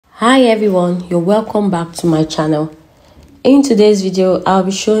Hi everyone, you're welcome back to my channel. In today's video, I'll be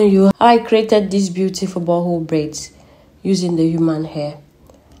showing you how I created these beautiful boho braids using the human hair.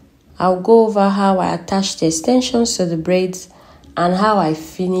 I'll go over how I attached the extensions to the braids and how I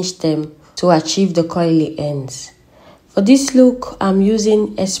finished them to achieve the coily ends. For this look, I'm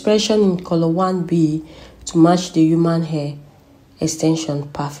using expression in color 1B to match the human hair extension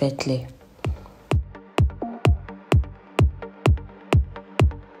perfectly.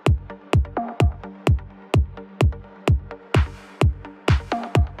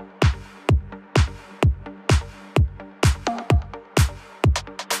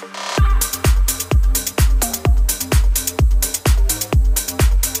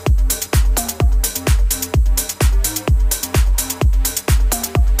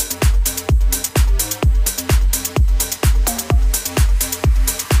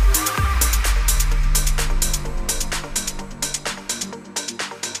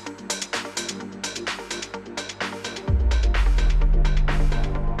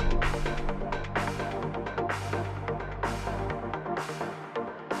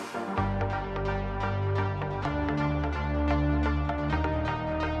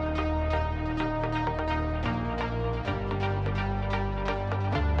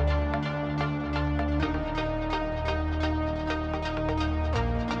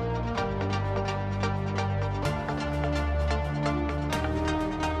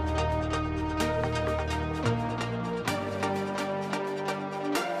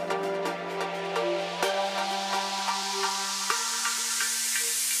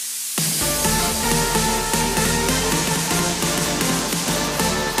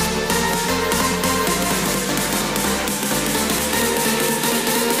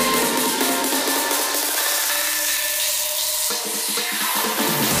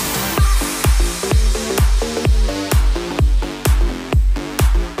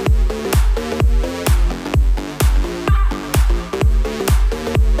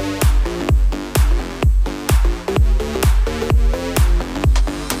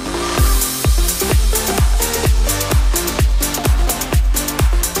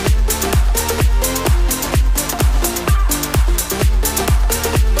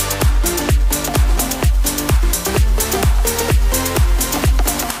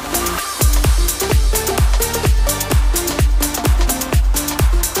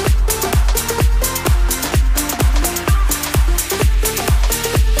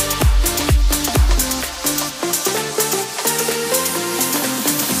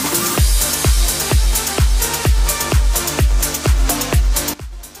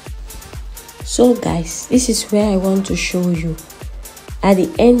 So guys, this is where I want to show you. At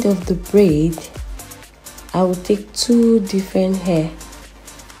the end of the braid, I will take two different hair.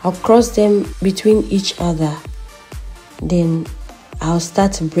 I'll cross them between each other. Then I'll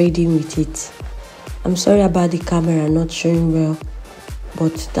start braiding with it. I'm sorry about the camera not showing well,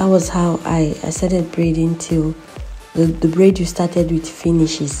 but that was how I started braiding till the braid you started with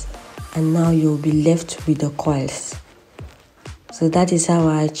finishes, and now you'll be left with the coils. So that is how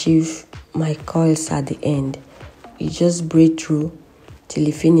I achieve my coils at the end. You just braid through till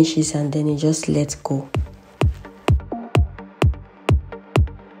it finishes and then you just let go.